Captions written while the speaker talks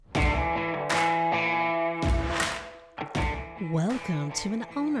Welcome to an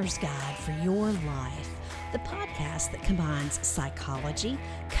owner's guide for your life, the podcast that combines psychology,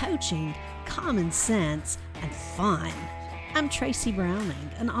 coaching, common sense, and fun. I'm Tracy Browning,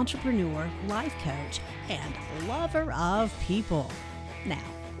 an entrepreneur, life coach, and lover of people. Now,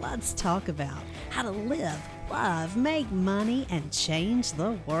 let's talk about how to live, love, make money, and change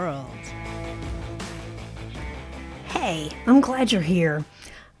the world. Hey, I'm glad you're here.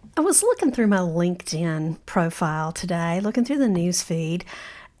 I was looking through my LinkedIn profile today, looking through the news feed,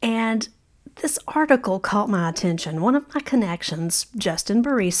 and this article caught my attention. One of my connections, Justin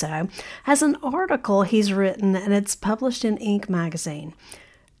Bariso, has an article he's written, and it's published in Inc. magazine.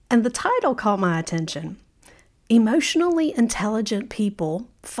 And the title caught my attention. Emotionally intelligent people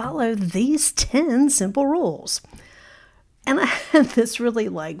follow these 10 simple rules. And I had this really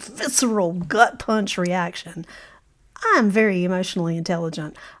visceral gut punch reaction. I'm very emotionally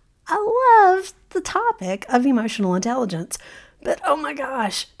intelligent. I love the topic of emotional intelligence, but oh my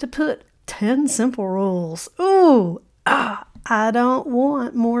gosh, to put 10 simple rules. I don't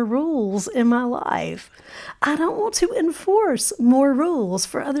want more rules in my life. I don't want to enforce more rules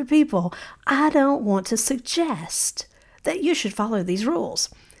for other people. I don't want to suggest that you should follow these rules.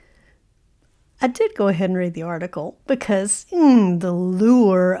 I did go ahead and read the article because the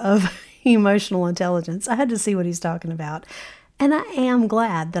lure of emotional intelligence. I had to see what he's talking about. And I am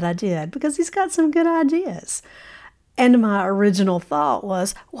glad that I did because he's got some good ideas. And my original thought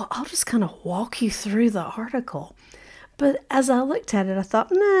was, well, I'll just kind of walk you through the article. But as I looked at it, I thought,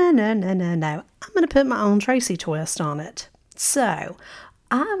 no. I'm going to put my own Tracy twist on it. So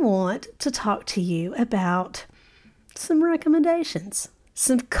I want to talk to you about some recommendations,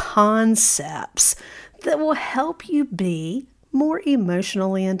 some concepts that will help you be more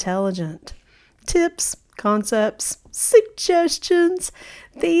emotionally intelligent. Tips, concepts, suggestions.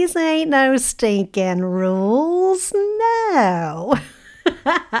 These ain't no stinking rules. No.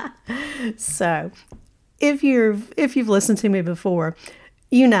 So, if you've listened to me before,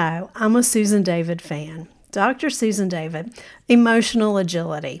 you know I'm a Susan David fan. Dr. Susan David, emotional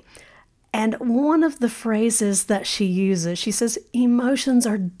agility. And one of the phrases that she uses, she says, emotions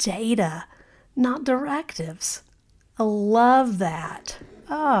are data, not directives. I love that.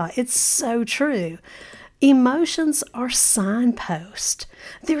 It's so true. Emotions are signposts.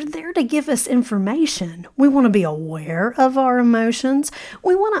 They're there to give us information. We want to be aware of our emotions.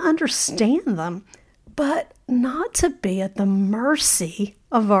 We want to understand them, but not to be at the mercy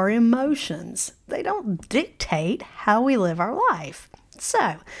of our emotions. They don't dictate how we live our life.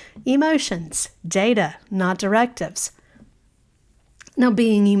 So, emotions, data, not directives. Now,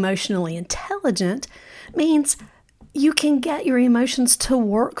 being emotionally intelligent means you can get your emotions to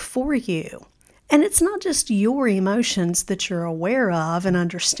work for you. And it's not just your emotions that you're aware of and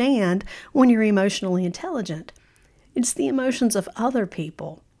understand when you're emotionally intelligent. It's the emotions of other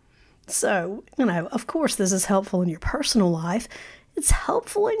people. So, of course, this is helpful in your personal life. It's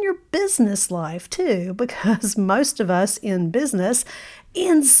helpful in your business life, too, because most of us in business,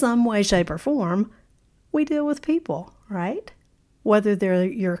 in some way, shape, or form, we deal with people, right? Whether they're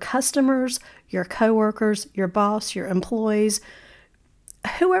your customers, your coworkers, your boss, your employees,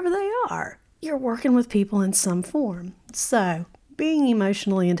 whoever they are. You're working with people in some form. So, being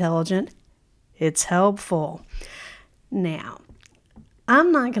emotionally intelligent, it's helpful. Now,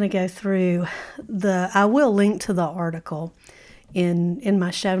 I'm not going to go through I will link to the article in my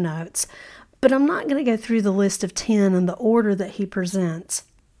show notes, but I'm not going to go through the list of 10 in the order that he presents.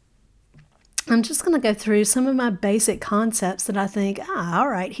 I'm just going to go through some of my basic concepts that I think, all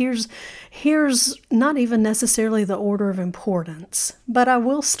right, here's not even necessarily the order of importance, but I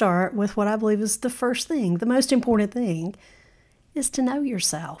will start with what I believe is the first thing. The most important thing is to know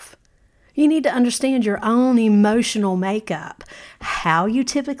yourself. You need to understand your own emotional makeup, how you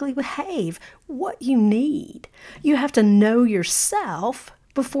typically behave, what you need. You have to know yourself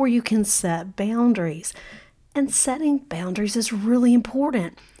before you can set boundaries. And setting boundaries is really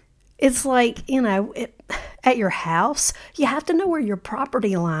important. It's like, at your house, you have to know where your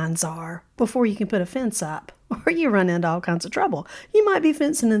property lines are before you can put a fence up, or you run into all kinds of trouble. You might be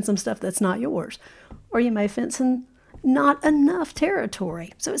fencing in some stuff that's not yours, or you may fence in not enough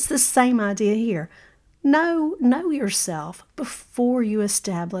territory. So it's the same idea here. Know yourself before you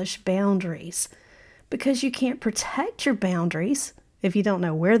establish boundaries, because you can't protect your boundaries if you don't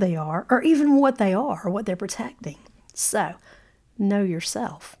know where they are, or even what they are, or what they're protecting. So, know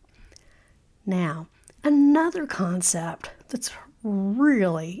yourself. Now, another concept that's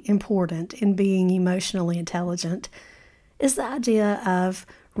really important in being emotionally intelligent is the idea of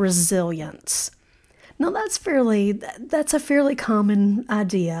resilience. Now, that's a fairly common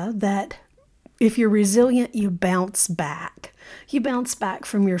idea that if you're resilient, you bounce back. You bounce back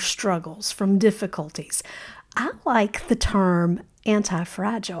from your struggles, from difficulties. I like the term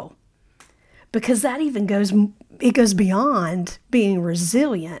anti-fragile because that even goes beyond being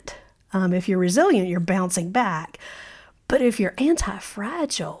resilient. If you're resilient, you're bouncing back. But if you're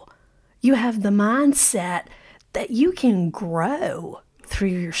anti-fragile, you have the mindset that you can grow through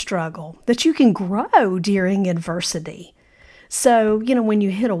your struggle, that you can grow during adversity. So, when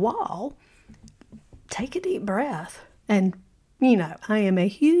you hit a wall, take a deep breath. And, I am a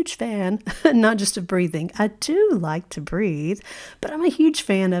huge fan, not just of breathing. I do like to breathe, but I'm a huge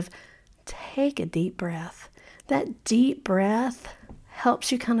fan of take a deep breath. That deep breath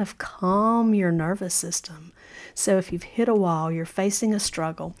helps you kind of calm your nervous system. So if you've hit a wall, you're facing a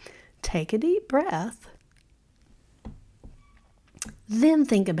struggle, take a deep breath. Then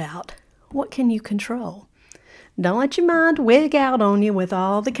think about, what can you control? Don't let your mind wig out on you with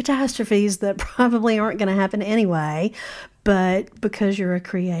all the catastrophes that probably aren't going to happen anyway. But because you're a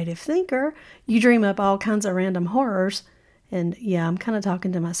creative thinker, you dream up all kinds of random horrors. And yeah, I'm kind of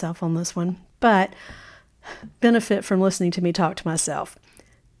talking to myself on this one, but benefit from listening to me talk to myself.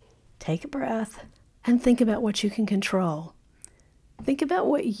 Take a breath and think about what you can control. Think about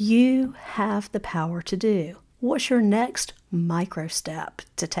what you have the power to do. What's your next micro step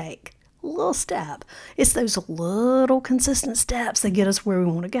to take? Little step. It's those little consistent steps that get us where we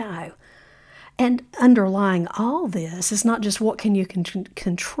want to go. And underlying all this is not just what can you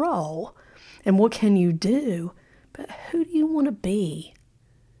control and what can you do, but who do you want to be?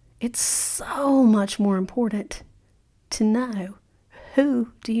 It's so much more important to know,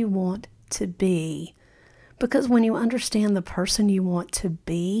 who do you want to be? Because when you understand the person you want to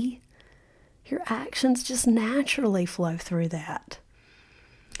be, your actions just naturally flow through that.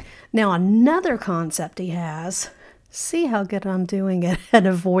 Now, another concept he has, see how good I'm doing at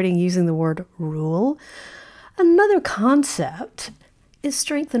avoiding using the word rule? Another concept is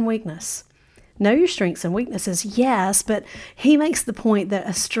strength and weakness. Know your strengths and weaknesses, yes, but he makes the point that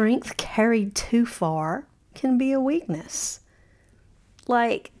a strength carried too far can be a weakness.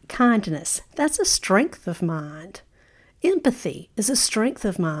 Like kindness, that's a strength of mine. Empathy is a strength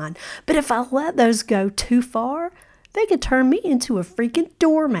of mine. But if I let those go too far, they could turn me into a freaking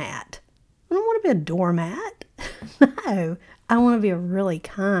doormat. I don't want to be a doormat. No, I want to be a really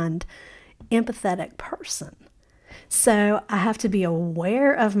kind, empathetic person. So I have to be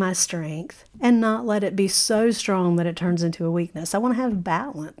aware of my strength and not let it be so strong that it turns into a weakness. I want to have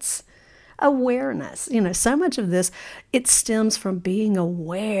balance, awareness. So much of this, it stems from being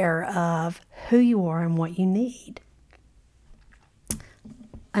aware of who you are and what you need.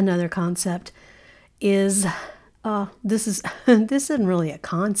 Another concept is, this isn't really a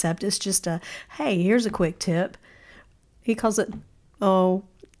concept. It's just hey, here's a quick tip. He calls it, oh,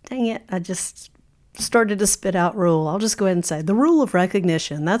 dang it, I just started to spit out rule. I'll just go ahead and say the rule of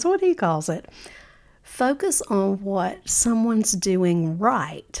recognition. That's what he calls it. Focus on what someone's doing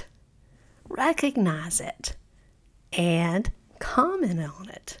right. Recognize it and comment on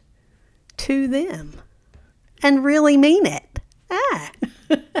it to them and really mean it.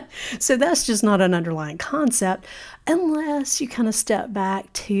 So that's just not an underlying concept unless you kind of step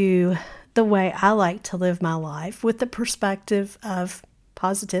back to the way I like to live my life with the perspective of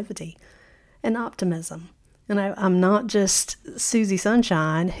positivity and optimism. And I'm not just Susie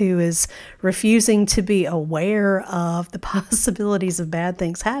Sunshine who is refusing to be aware of the possibilities of bad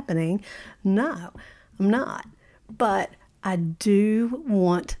things happening. No, I'm not. But I do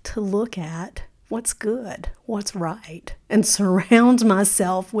want to look at what's good, what's right, and surround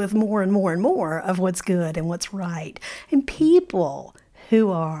myself with more and more and more of what's good and what's right, and people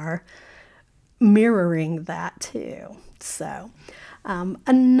who are mirroring that too. So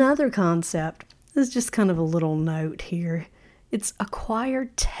another concept is just kind of a little note here. It's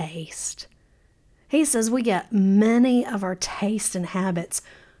acquired taste. He says we get many of our tastes and habits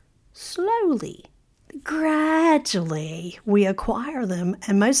slowly. Gradually, we acquire them,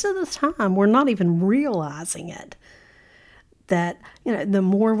 and most of the time, we're not even realizing it. That, the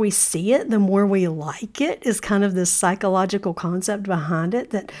more we see it, the more we like it, is kind of this psychological concept behind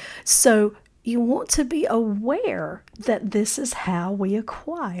it. So you want to be aware that this is how we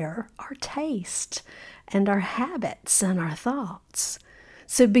acquire our taste and our habits and our thoughts.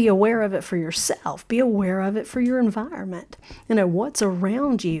 So be aware of it for yourself. Be aware of it for your environment. What's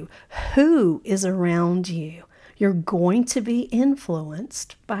around you, who is around you. You're going to be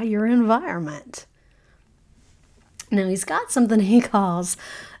influenced by your environment. Now, he's got something he calls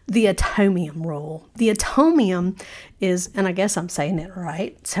the atomium rule. The atomium is, and I guess I'm saying it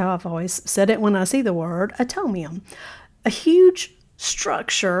right, it's how I've always said it when I see the word atomium, a huge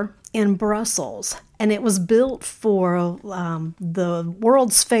structure in Brussels, and it was built for the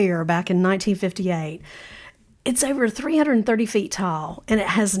World's Fair back in 1958. It's over 330 feet tall, and it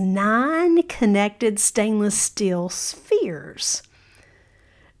has 9 connected stainless steel spheres.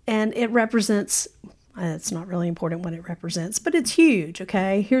 And it represents, it's not really important what it represents, but it's huge,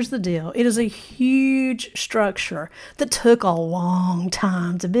 okay? Here's the deal. It is a huge structure that took a long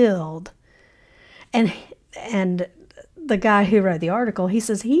time to build. And the guy who wrote the article, he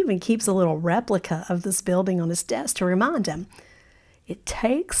says he even keeps a little replica of this building on his desk to remind him. It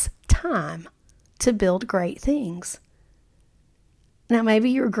takes time to build great things. Now, maybe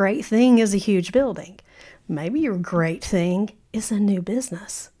your great thing is a huge building. Maybe your great thing is a new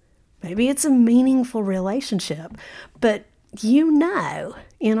business. Maybe it's a meaningful relationship. But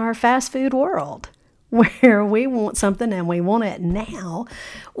in our fast food world, where we want something and we want it now,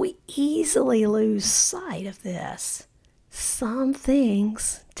 we easily lose sight of this. Some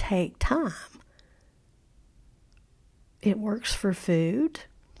things take time. It works for food.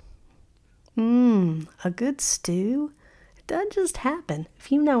 A good stew, it doesn't just happen.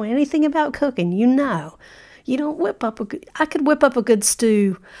 If you know anything about cooking, you don't whip up I could whip up a good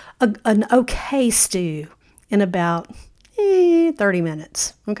stew, an okay stew, in about 30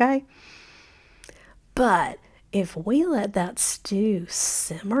 minutes, okay? But if we let that stew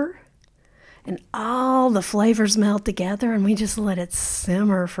simmer and all the flavors melt together and we just let it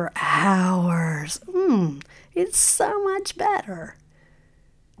simmer for hours, it's so much better.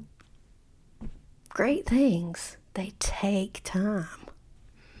 Great things, they take time.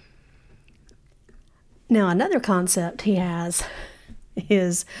 Now, another concept he has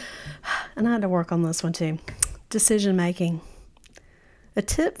is, and I had to work on this one too, decision making. A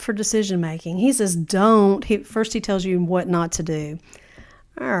tip for decision making. He says, first he tells you what not to do.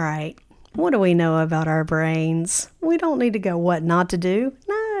 All right, what do we know about our brains? We don't need to go what not to do.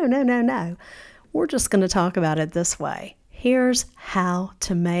 No. We're just going to talk about it this way. Here's how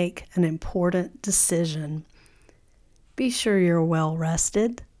to make an important decision. Be sure you're well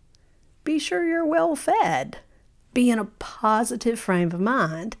rested. Be sure you're well fed. Be in a positive frame of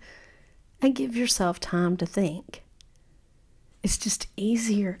mind. And give yourself time to think. It's just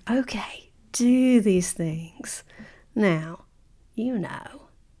easier. Okay, do these things. Now,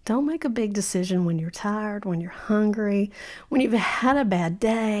 don't make a big decision when you're tired, when you're hungry, when you've had a bad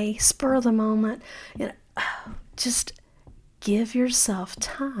day, spur of the moment. Just give yourself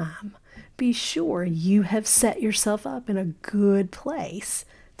time. Be sure you have set yourself up in a good place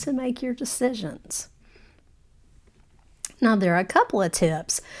to make your decisions. Now, there are a couple of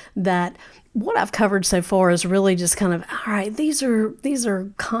tips that what I've covered so far is really just kind of, all right, these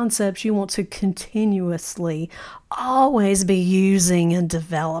are concepts you want to continuously always be using and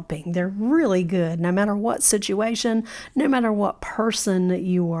developing. They're really good, no matter what situation, no matter what person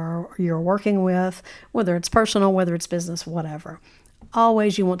you're working with, whether it's personal, whether it's business, whatever.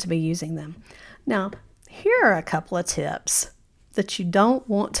 Always you want to be using them. Now, here are a couple of tips that you don't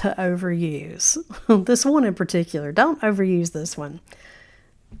want to overuse. This one in particular, don't overuse this one.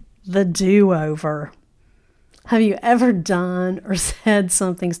 The do-over. Have you ever done or said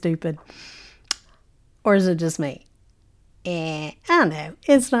something stupid? Or is it just me? I know,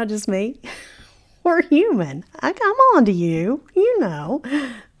 it's not just me. We're human. I come on to you.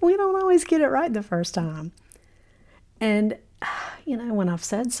 We don't always get it right the first time. And, when I've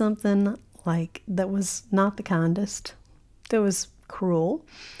said something like that was not the kindest, that was cruel,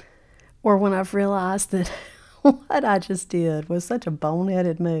 or when I've realized that what I just did was such a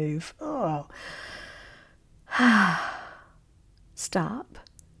boneheaded move. Stop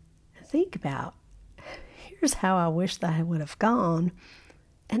and think about, here's how I wish that I would have gone,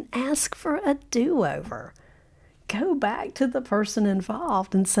 and ask for a do-over. Go back to the person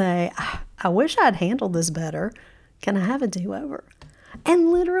involved and say, I wish I'd handled this better. Can I have a do-over?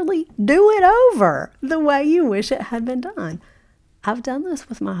 And literally do it over the way you wish it had been done. I've done this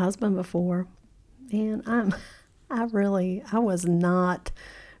with my husband before, and I was not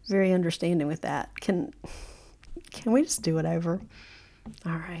very understanding with that. Can we just do it over?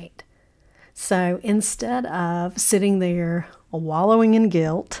 All right. So instead of sitting there wallowing in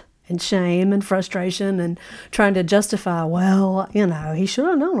guilt and shame and frustration and trying to justify, he should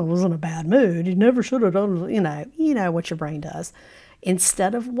have known I was in a bad mood. He never should have done, you know what your brain does.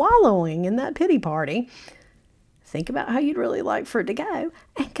 Instead of wallowing in that pity party, think about how you'd really like for it to go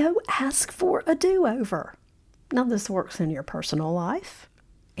and go ask for a do-over. Now, this works in your personal life.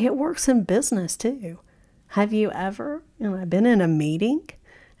 It works in business, too. Have you ever, been in a meeting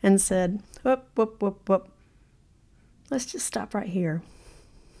and said, whoop, let's just stop right here.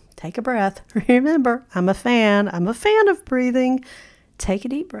 Take a breath. Remember, I'm a fan of breathing. take a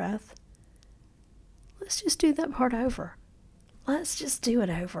deep breath. Let's just do that part over. Let's just do it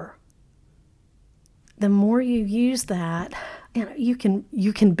over. The more you use that, you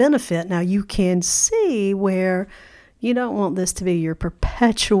can benefit. Now you can see where you don't want this to be your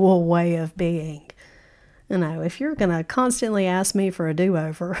perpetual way of being. If you're going to constantly ask me for a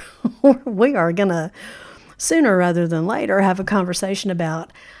do-over, we are going to sooner rather than later have a conversation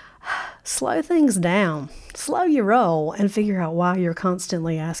about slow things down, slow your roll, and figure out why you're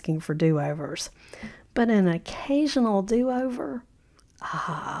constantly asking for do-overs. But an occasional do-over,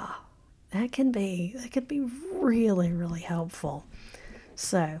 that can be really, really helpful.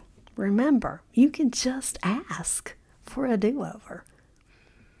 So remember, you can just ask for a do-over.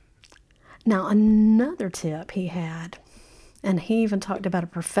 Now, another tip he had, and he even talked about a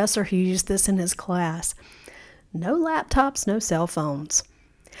professor who used this in his class: no laptops, no cell phones.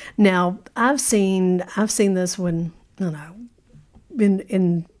 Now, I've seen this when,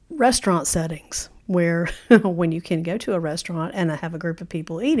 in restaurant settings where when you can go to a restaurant and have a group of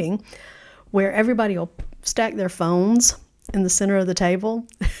people eating, where everybody will stack their phones in the center of the table.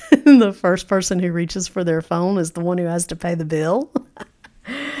 The first person who reaches for their phone is the one who has to pay the bill.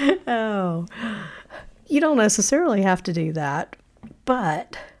 Oh, you don't necessarily have to do that,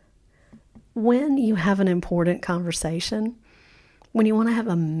 but when you have an important conversation, when you want to have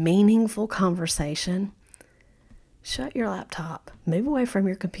a meaningful conversation, shut your laptop, move away from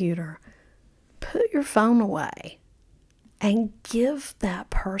your computer, put your phone away, and give that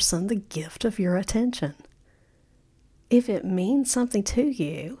person the gift of your attention. If it means something to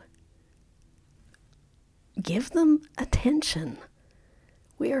you, give them attention.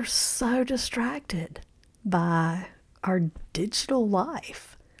 We are so distracted by our digital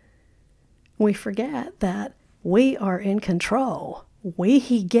life. We forget that we are in control.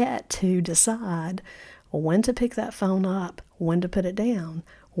 We get to decide when to pick that phone up, when to put it down,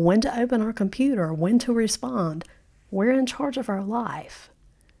 when to open our computer, when to respond. We're in charge of our life.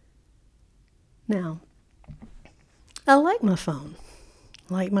 Now, I like my phone,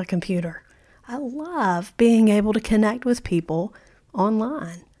 I like my computer. I love being able to connect with people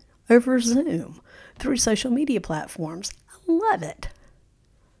online, over Zoom, through social media platforms. I love it.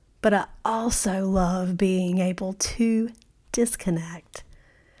 But I also love being able to disconnect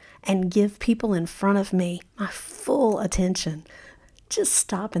and give people in front of me my full attention. Just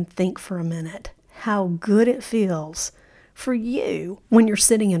stop and think for a minute how good it feels for you when you're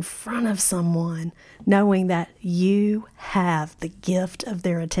sitting in front of someone, knowing that you have the gift of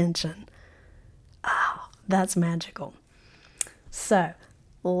their attention. Oh, that's magical. So,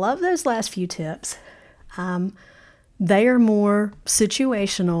 love those last few tips. They are more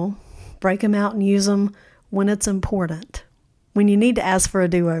situational. Break them out and use them when it's important. When you need to ask for a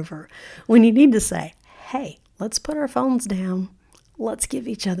do-over. When you need to say, hey, let's put our phones down. Let's give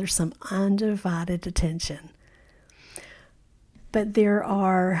each other some undivided attention. But there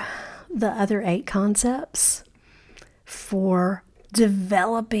are the other 8 concepts for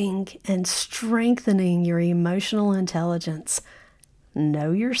developing and strengthening your emotional intelligence.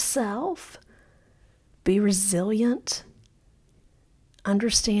 Know yourself. Be resilient.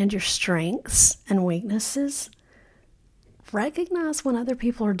 Understand your strengths and weaknesses. Recognize when other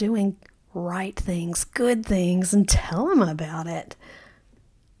people are doing right things, good things, and tell them about it.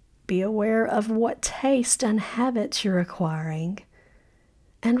 Be aware of what taste and habits you're acquiring.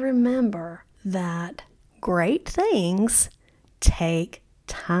 And remember that great things take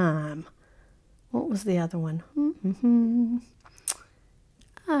time. What was the other one?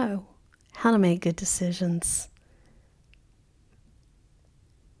 Oh, how to make good decisions.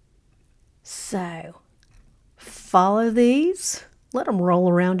 So, follow these. Let them roll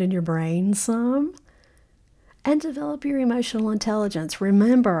around in your brain some. And develop your emotional intelligence.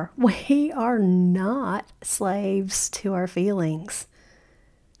 Remember, we are not slaves to our feelings.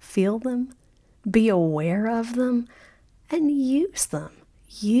 Feel them, be aware of them, and use them.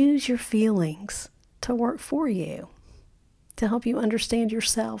 Use your feelings to work for you, to help you understand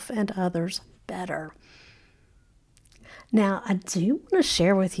yourself and others better. Now, I do want to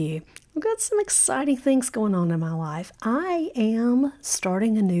share with you, I've got some exciting things going on in my life. I am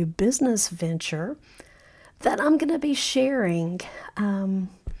starting a new business venture that I'm going to be sharing.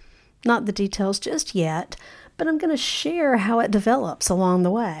 Not the details just yet, but I'm going to share how it develops along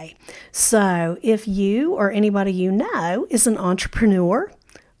the way. So if you or anybody you know is an entrepreneur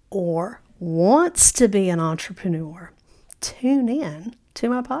or wants to be an entrepreneur, tune in to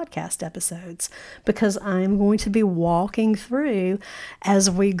my podcast episodes, because I'm going to be walking through as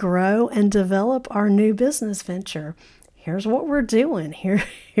we grow and develop our new business venture. Here's what we're doing.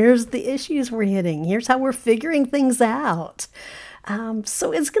 Here's the issues we're hitting. Here's how we're figuring things out.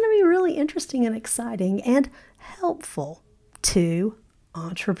 So it's going to be really interesting and exciting and helpful to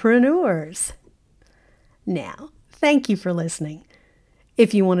entrepreneurs. Now, thank you for listening.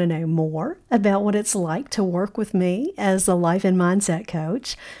 If you want to know more about what it's like to work with me as a life and mindset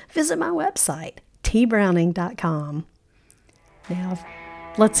coach, visit my website, tbrowning.com. Now,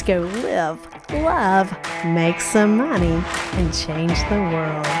 let's go live, love, make some money, and change the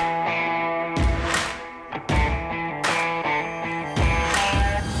world.